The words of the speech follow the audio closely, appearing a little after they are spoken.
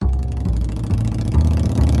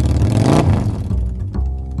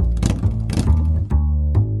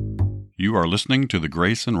You are listening to the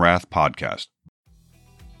Grace and Wrath podcast.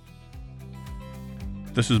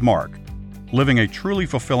 This is Mark. Living a truly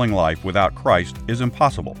fulfilling life without Christ is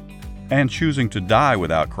impossible, and choosing to die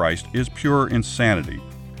without Christ is pure insanity.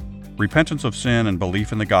 Repentance of sin and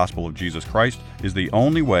belief in the gospel of Jesus Christ is the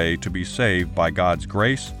only way to be saved by God's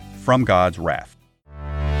grace from God's wrath.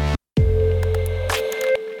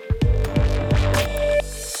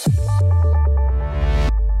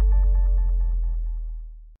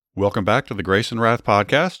 Welcome back to the Grace and Wrath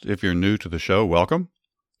podcast. If you're new to the show, welcome.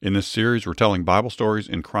 In this series, we're telling Bible stories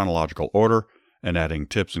in chronological order and adding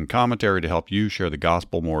tips and commentary to help you share the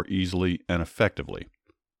gospel more easily and effectively.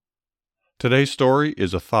 Today's story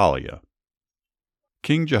is Athaliah.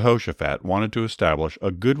 King Jehoshaphat wanted to establish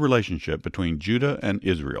a good relationship between Judah and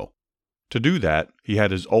Israel. To do that, he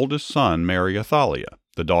had his oldest son marry Athaliah,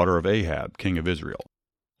 the daughter of Ahab, king of Israel.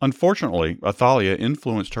 Unfortunately, Athaliah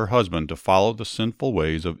influenced her husband to follow the sinful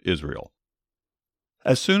ways of Israel.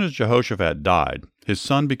 As soon as Jehoshaphat died, his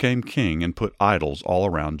son became king and put idols all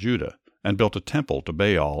around Judah, and built a temple to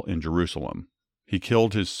Baal in Jerusalem. He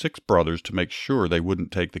killed his 6 brothers to make sure they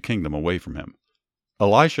wouldn't take the kingdom away from him.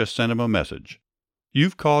 Elisha sent him a message.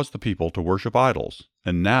 "You've caused the people to worship idols,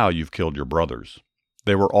 and now you've killed your brothers.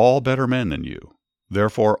 They were all better men than you.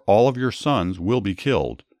 Therefore all of your sons will be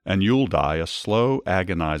killed, and you'll die a slow,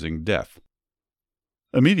 agonizing death."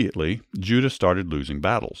 Immediately, Judah started losing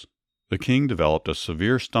battles. The king developed a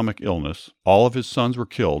severe stomach illness. All of his sons were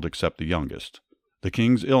killed except the youngest. The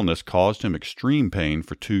king's illness caused him extreme pain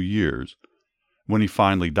for 2 years. When he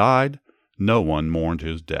finally died, no one mourned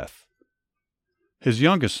his death. His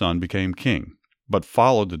youngest son became king, but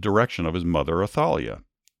followed the direction of his mother Athaliah.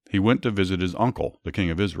 He went to visit his uncle, the king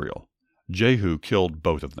of Israel. Jehu killed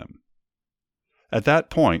both of them. At that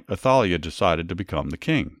point, Athaliah decided to become the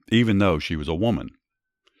king, even though she was a woman.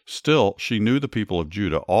 Still, she knew the people of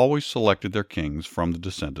Judah always selected their kings from the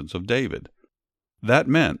descendants of David. That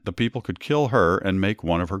meant the people could kill her and make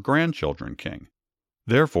one of her grandchildren king.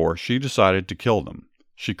 Therefore, she decided to kill them.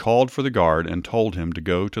 She called for the guard and told him to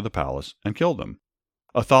go to the palace and kill them.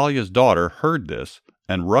 Athaliah's daughter heard this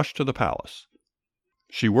and rushed to the palace.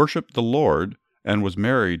 She worshipped the Lord and was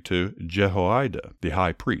married to Jehoiada, the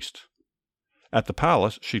high priest. At the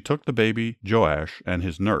palace, she took the baby Joash and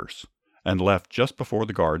his nurse, and left just before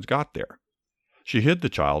the guards got there. She hid the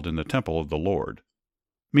child in the temple of the Lord.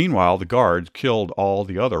 Meanwhile, the guards killed all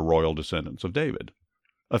the other royal descendants of David.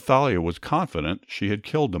 Athaliah was confident she had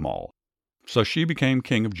killed them all, so she became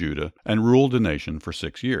king of Judah and ruled the nation for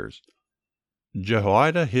 6 years.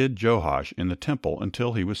 Jehoiada hid Joash in the temple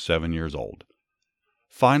until he was 7 years old.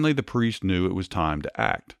 Finally, the priest knew it was time to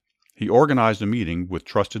act. He organized a meeting with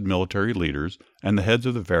trusted military leaders and the heads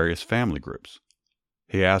of the various family groups.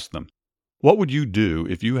 He asked them, "What would you do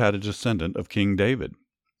if you had a descendant of King David?"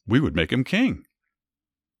 "We would make him king."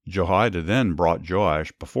 Jehoiada then brought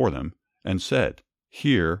Joash before them and said,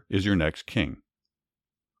 "Here is your next king."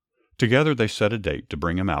 Together they set a date to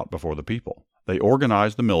bring him out before the people. They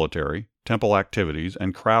organized the military, temple activities,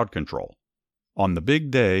 and crowd control. On the big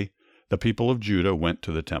day, the people of Judah went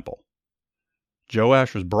to the temple.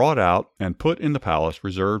 Joash was brought out and put in the palace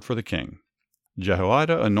reserved for the king.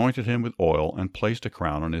 Jehoiada anointed him with oil and placed a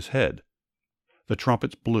crown on his head. The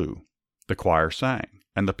trumpets blew, the choir sang,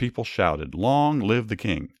 and the people shouted, "Long live the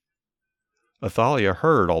king!" Athaliah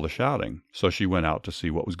heard all the shouting, so she went out to see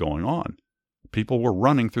what was going on. People were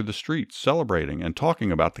running through the streets, celebrating and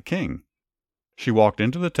talking about the king. She walked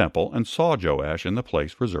into the temple and saw Joash in the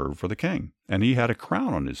place reserved for the king, and he had a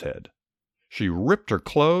crown on his head. She ripped her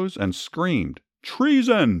clothes and screamed,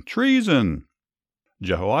 "Treason! Treason!"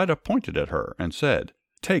 Jehoiada pointed at her and said,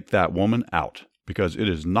 "Take that woman out, because it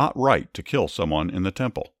is not right to kill someone in the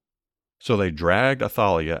temple." So they dragged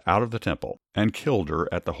Athaliah out of the temple and killed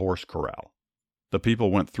her at the horse corral. The people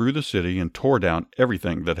went through the city and tore down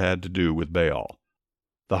everything that had to do with Baal.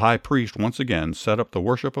 The high priest once again set up the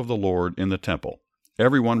worship of the Lord in the temple.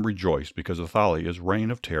 Everyone rejoiced because Athaliah's reign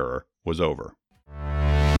of terror was over.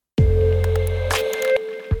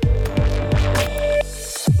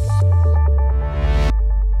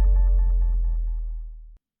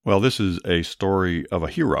 Well, this is a story of a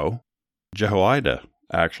hero. Jehoiada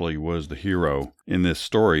actually was the hero in this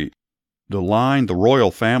story. The royal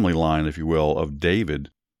family line, if you will, of David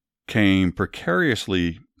came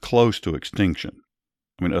precariously close to extinction.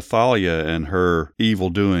 I mean, Athaliah and her evil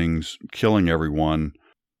doings, killing everyone,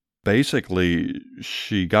 basically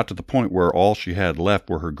she got to the point where all she had left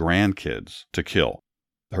were her grandkids to kill.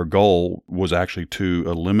 Her goal was actually to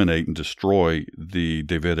eliminate and destroy the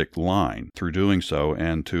Davidic line through doing so,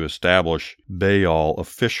 and to establish Baal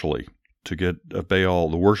officially, to get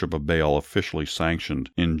the worship of Baal officially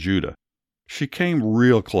sanctioned in Judah. she came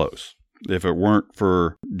real close. If it weren't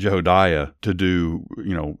for Jehoiada to do,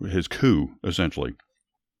 his coup, essentially.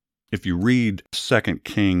 If you read 2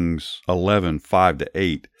 Kings 11,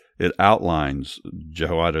 5-8, it outlines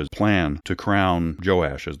Jehoiada's plan to crown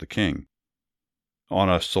Joash as the king. On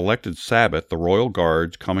a selected Sabbath, the royal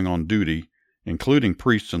guards coming on duty, including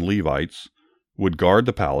priests and Levites, would guard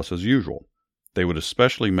the palace as usual. They would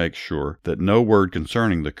especially make sure that no word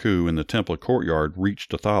concerning the coup in the temple courtyard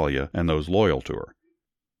reached Athaliah and those loyal to her.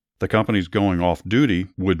 The companies going off duty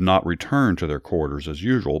would not return to their quarters as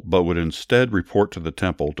usual, but would instead report to the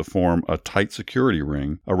temple to form a tight security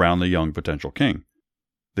ring around the young potential king.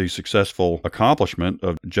 The successful accomplishment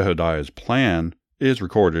of Jehoiada's plan is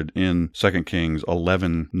recorded in 2 Kings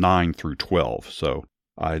 11, 9-12, so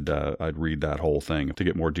I'd read that whole thing to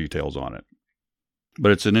get more details on it.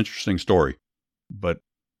 But it's an interesting story. But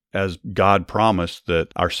as God promised that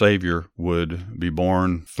our Savior would be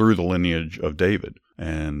born through the lineage of David,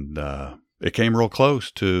 and it came real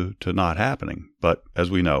close to not happening. But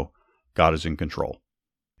as we know, God is in control.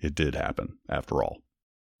 It did happen, after all.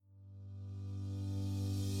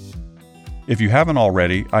 If you haven't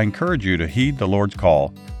already, I encourage you to heed the Lord's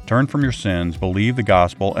call, turn from your sins, believe the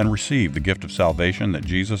gospel, and receive the gift of salvation that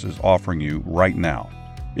Jesus is offering you right now.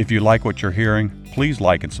 If you like what you're hearing, please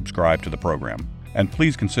like and subscribe to the program. And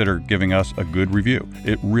please consider giving us a good review.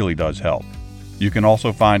 It really does help. You can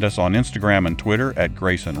also find us on Instagram and Twitter at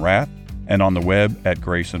Grace and Wrath, and on the web at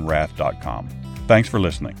graceandwrath.com. Thanks for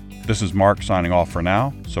listening. This is Mark signing off for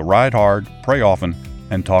now, so ride hard, pray often,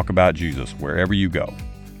 and talk about Jesus wherever you go.